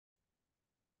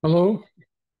Hello,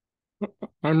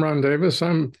 I'm Ron Davis.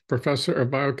 I'm professor of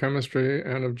biochemistry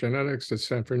and of genetics at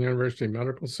Stanford University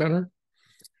Medical Center.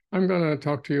 I'm going to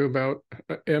talk to you about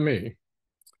ME.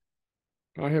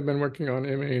 I have been working on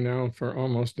ME now for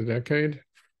almost a decade.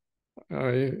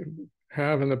 I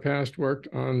have in the past worked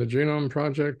on the Genome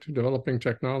Project, developing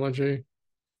technology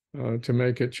to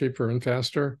make it cheaper and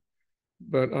faster.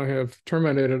 But I have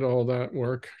terminated all that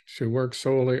work to work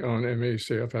solely on ME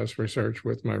CFS research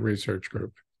with my research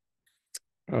group.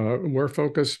 We're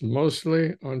focused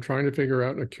mostly on trying to figure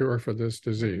out a cure for this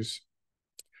disease.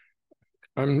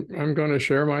 I'm going to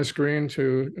share my screen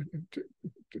to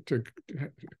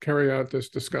carry out this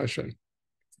discussion.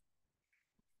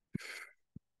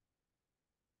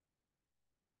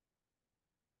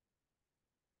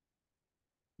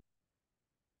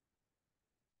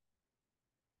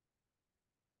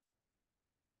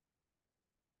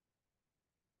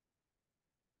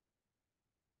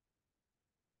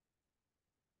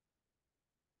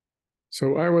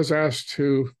 So I was asked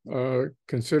to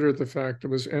consider the fact,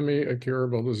 was ME a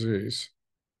curable disease?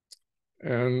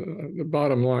 And the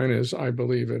bottom line is, I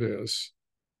believe it is.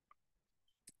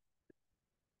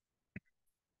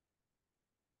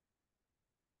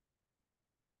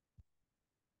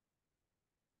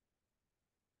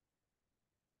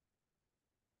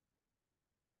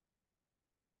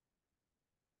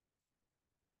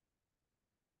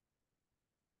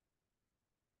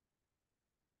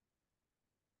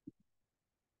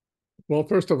 Well,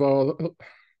 first of all,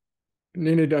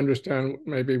 you need to understand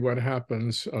maybe what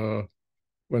happens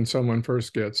when someone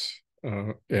first gets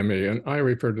ME. And I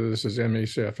refer to this as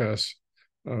MECFS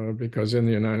because in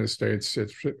the United States,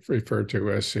 it's referred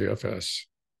to as CFS.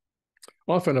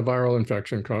 Often a viral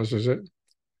infection causes it,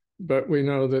 but we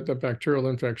know that the bacterial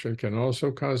infection can also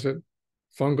cause it,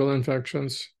 fungal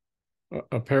infections,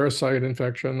 a parasite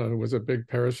infection. There was a big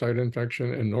parasite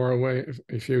infection in Norway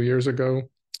a few years ago.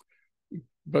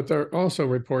 But there are also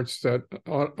reports that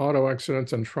auto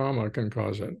accidents and trauma can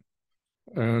cause it.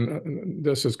 And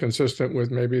this is consistent with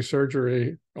maybe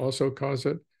surgery also cause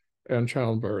it, and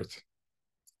childbirth.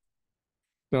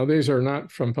 Now, these are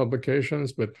not from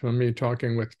publications, but from me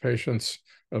talking with patients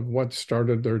of what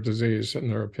started their disease in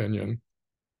their opinion.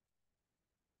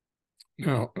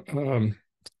 Now,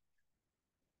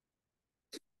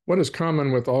 what is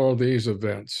common with all of these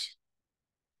events?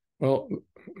 Well,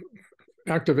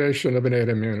 activation of innate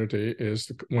immunity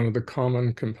is one of the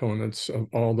common components of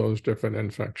all those different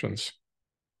infections.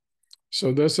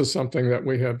 So this is something that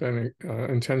we have been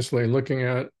intensely looking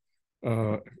at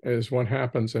is what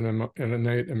happens in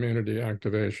innate immunity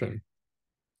activation.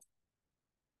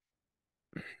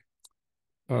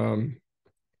 One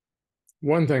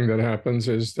thing that happens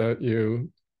is that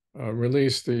you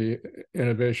release the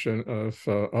inhibition of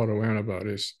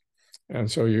autoantibodies. And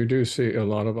so you do see a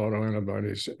lot of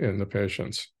autoantibodies in the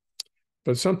patients.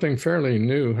 But something fairly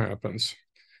new happens,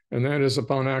 and that is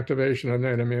upon activation of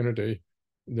innate immunity,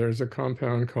 there's a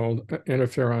compound called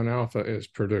interferon alpha is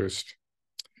produced.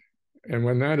 And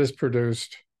when that is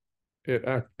produced,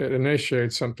 it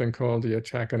initiates something called the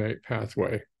attack-innate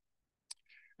pathway.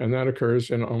 And that occurs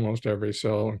in almost every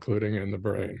cell, including in the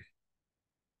brain.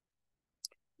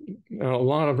 Now, a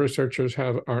lot of researchers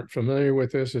aren't familiar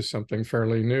with this as something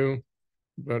fairly new,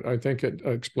 but I think it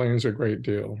explains a great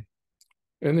deal.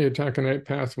 In the attack-innate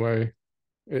pathway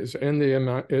is in the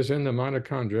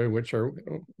mitochondria, which are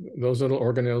those little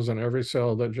organelles in every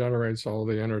cell that generates all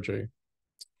the energy.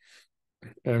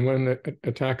 And when the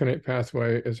attack-innate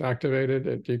pathway is activated,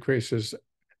 it decreases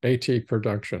AT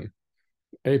production.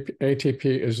 ATP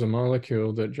is the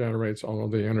molecule that generates all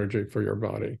of the energy for your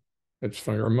body. It's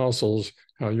for your muscles,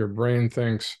 how your brain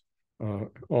thinks.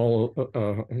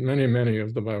 Many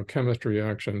of the biochemistry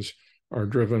reactions are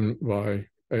driven by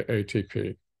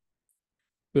ATP.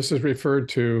 This is referred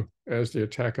to as the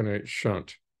attack-innate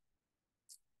shunt.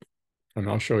 And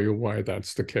I'll show you why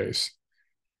that's the case.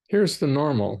 Here's the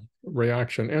normal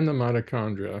reaction in the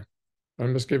mitochondria.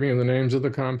 I'm just giving you the names of the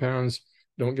compounds.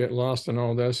 Don't get lost in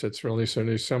all this. It's really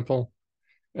simple.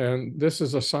 And this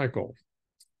is a cycle.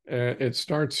 It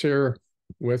starts here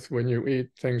with when you eat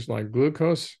things like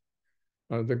glucose.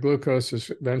 The glucose is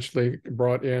eventually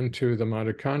brought into the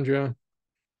mitochondria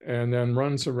and then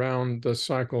runs around the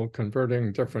cycle,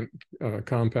 converting different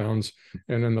compounds.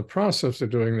 And in the process of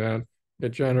doing that,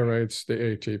 it generates the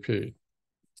ATP.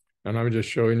 And I'm just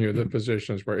showing you the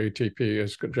positions where ATP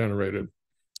is generated.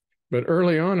 But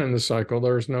early on in the cycle,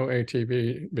 there's no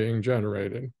ATP being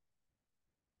generated.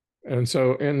 And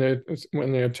so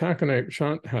when the attack-innate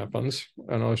shunt happens,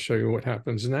 and I'll show you what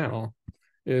happens now,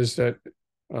 is that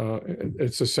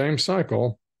it's the same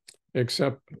cycle,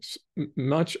 except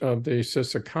much of the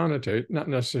cis-aconitate, not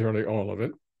necessarily all of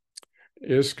it,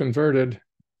 is converted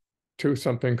to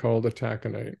something called a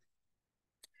taconate.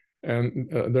 And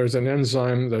there's an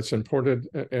enzyme that's imported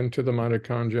into the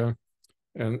mitochondria,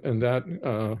 and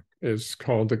that is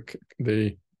called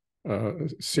the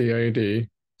CAD,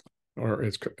 or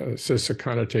it's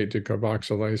cis-aconitate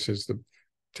decarboxylase is the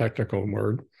technical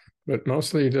word. But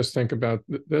mostly you just think about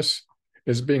this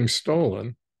is being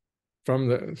stolen from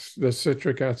the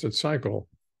citric acid cycle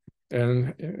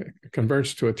and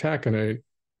converts to a taconate,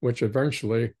 which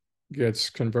eventually gets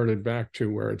converted back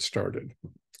to where it started.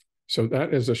 So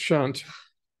that is a shunt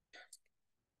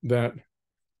that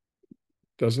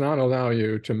does not allow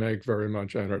you to make very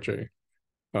much energy.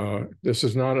 This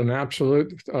is not an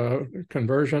absolute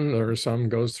conversion. There are some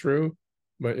goes through,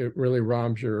 but it really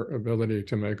robs your ability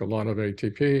to make a lot of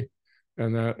ATP.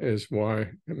 And that is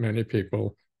why many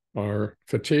people are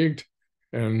fatigued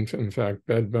and, in fact,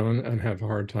 bedbound and have a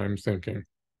hard time thinking.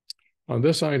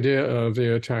 This idea of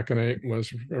the taconate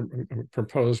was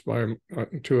proposed by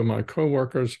two of my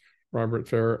co-workers, Robert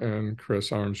Fair and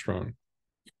Chris Armstrong.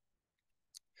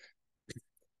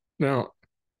 Now,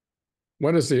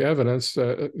 what is the evidence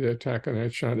that the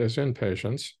taconate shunt is in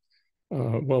patients?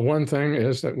 Well, one thing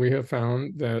is that we have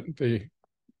found that the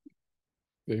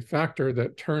factor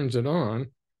that turns it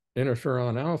on,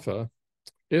 interferon alpha,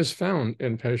 is found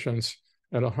in patients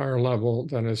at a higher level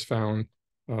than is found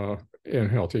in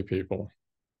healthy people.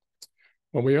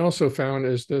 What we also found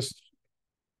is this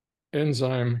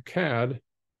enzyme CAD.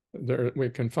 There we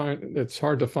can find, it's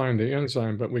hard to find the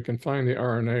enzyme, but we can find the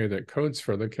RNA that codes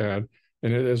for the CAD,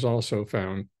 and it is also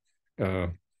found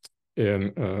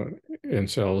in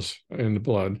cells in the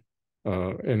blood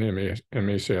in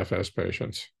MECFS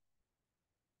patients.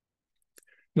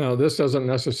 Now, this doesn't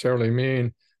necessarily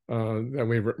mean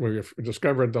that we've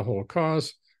discovered the whole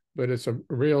cause, but it's a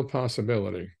real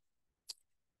possibility.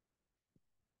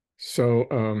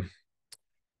 So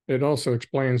it also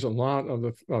explains a lot of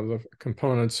the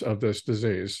components of this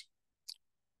disease.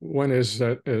 One is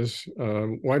that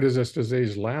why does this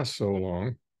disease last so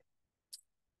long?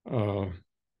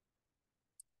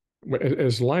 It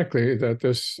is likely that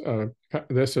this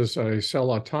is a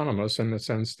cell autonomous in the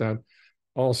sense that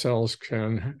all cells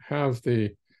can have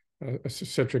the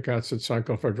citric acid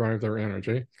cycle for drive their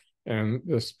energy, and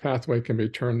this pathway can be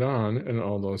turned on in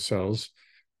all those cells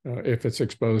if it's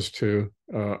exposed to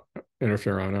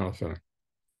interferon alpha.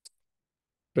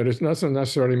 But it doesn't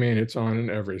necessarily mean it's on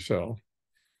in every cell.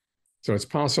 So it's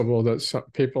possible that some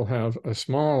people have a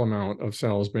small amount of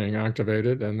cells being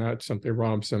activated, and that simply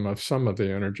robs them of some of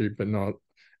the energy, but not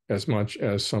as much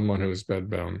as someone who's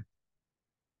bedbound.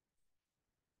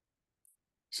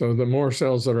 So the more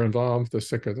cells that are involved, the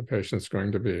sicker the patient's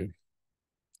going to be.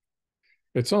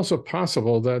 It's also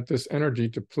possible that this energy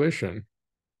depletion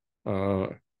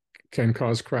can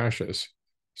cause crashes.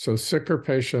 So sicker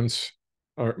patients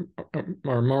are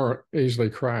more easily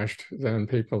crashed than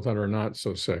people that are not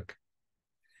so sick.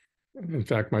 In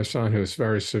fact, my son, who's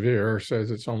very severe,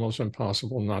 says it's almost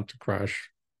impossible not to crash.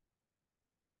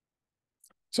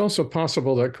 It's also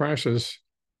possible that crashes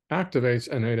activates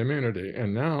innate immunity.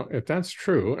 And now, if that's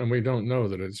true, and we don't know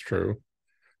that it's true,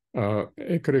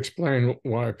 it could explain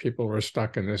why people are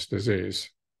stuck in this disease.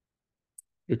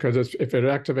 Because if it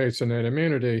activates innate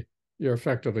immunity, you're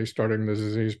effectively starting the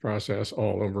disease process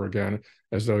all over again,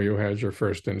 as though you had your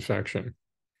first infection.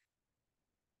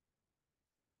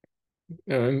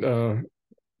 And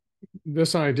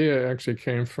this idea actually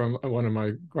came from one of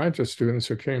my graduate students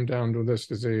who came down to this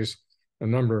disease a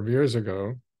number of years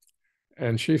ago,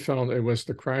 and she felt it was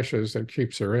the crashes that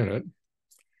keeps her in it.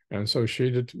 And so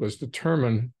she was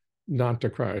determined not to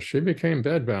crash. She became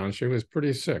bedbound. She was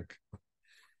pretty sick.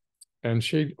 And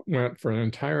she went for an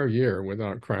entire year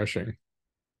without crashing.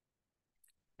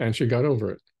 And she got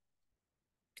over it.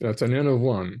 That's an N of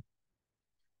 1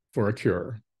 for a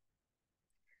cure.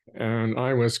 And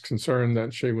I was concerned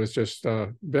that she was just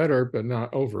better, but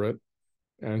not over it.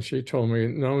 And she told me,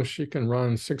 no, she can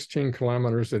run 16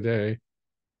 kilometers a day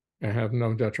and have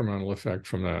no detrimental effect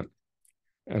from that.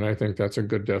 And I think that's a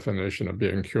good definition of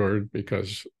being cured,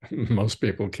 because most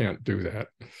people can't do that,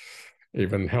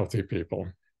 even healthy people.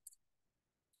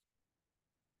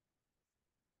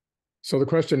 So the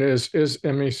question is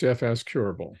MECFS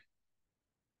curable?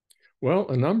 Well,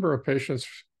 a number of patients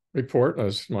report,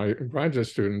 as my graduate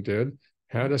student did,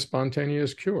 had a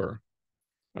spontaneous cure.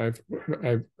 I've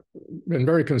been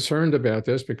very concerned about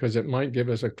this because it might give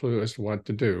us a clue as to what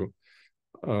to do.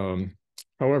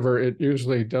 However, it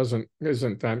usually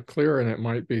isn't that clear, and it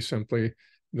might be simply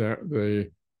that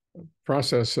the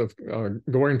process of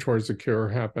going towards the cure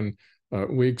happened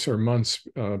weeks or months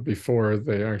before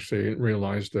they actually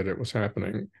realized that it was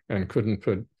happening and couldn't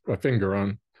put a finger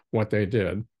on what they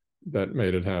did that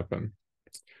made it happen.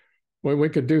 Well, we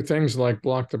could do things like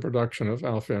block the production of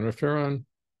alpha interferon.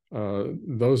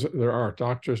 There are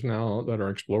doctors now that are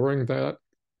exploring that.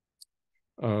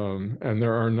 And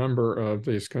there are a number of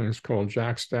these things called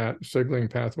JAK-STAT signaling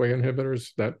pathway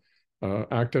inhibitors that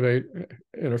activate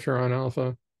interferon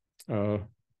alpha.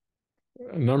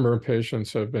 A number of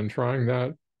patients have been trying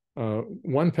that.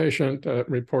 One patient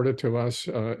reported to us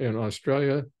in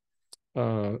Australia,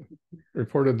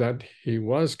 reported that he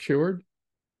was cured,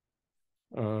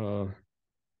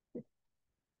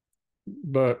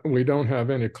 but we don't have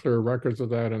any clear records of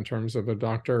that in terms of a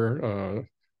doctor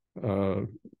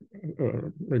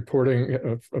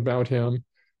reporting about him.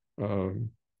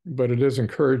 But it is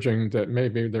encouraging that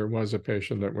maybe there was a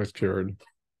patient that was cured.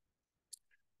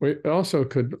 We also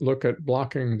could look at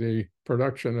blocking the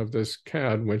production of this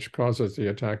CAD, which causes the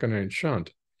attack-innate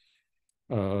shunt.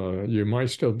 You might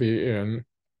still be in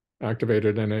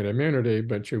activated innate immunity,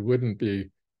 but you wouldn't be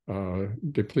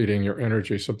depleting your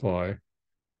energy supply.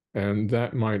 And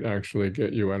that might actually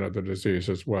get you out of the disease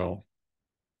as well.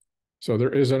 So there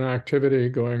is an activity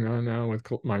going on now with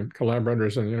my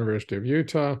collaborators in the University of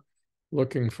Utah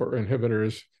looking for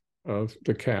inhibitors of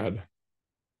the CAD.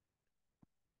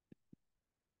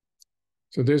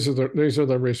 So these are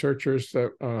the researchers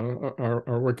that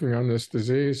are working on this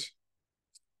disease.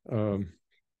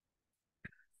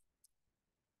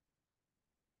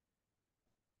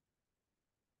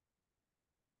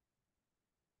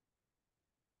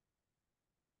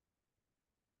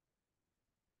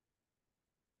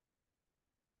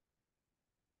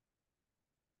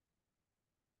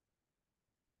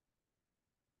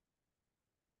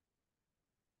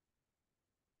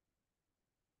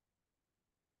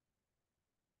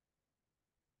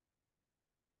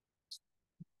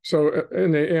 So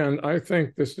in the end, I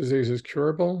think this disease is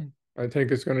curable. I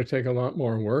think it's going to take a lot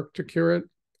more work to cure it.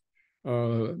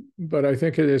 But I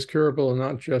think it is curable and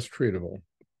not just treatable.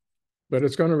 But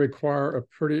it's going to require a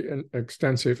pretty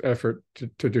extensive effort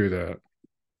to do that.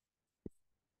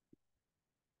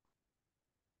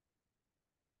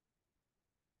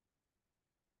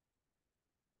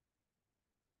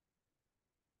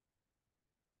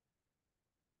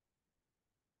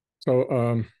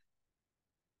 So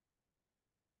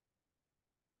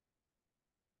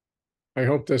I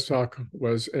hope this talk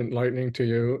was enlightening to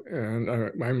you, and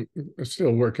I'm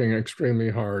still working extremely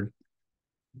hard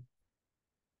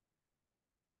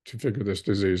to figure this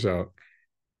disease out.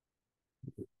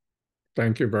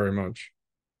 Thank you very much.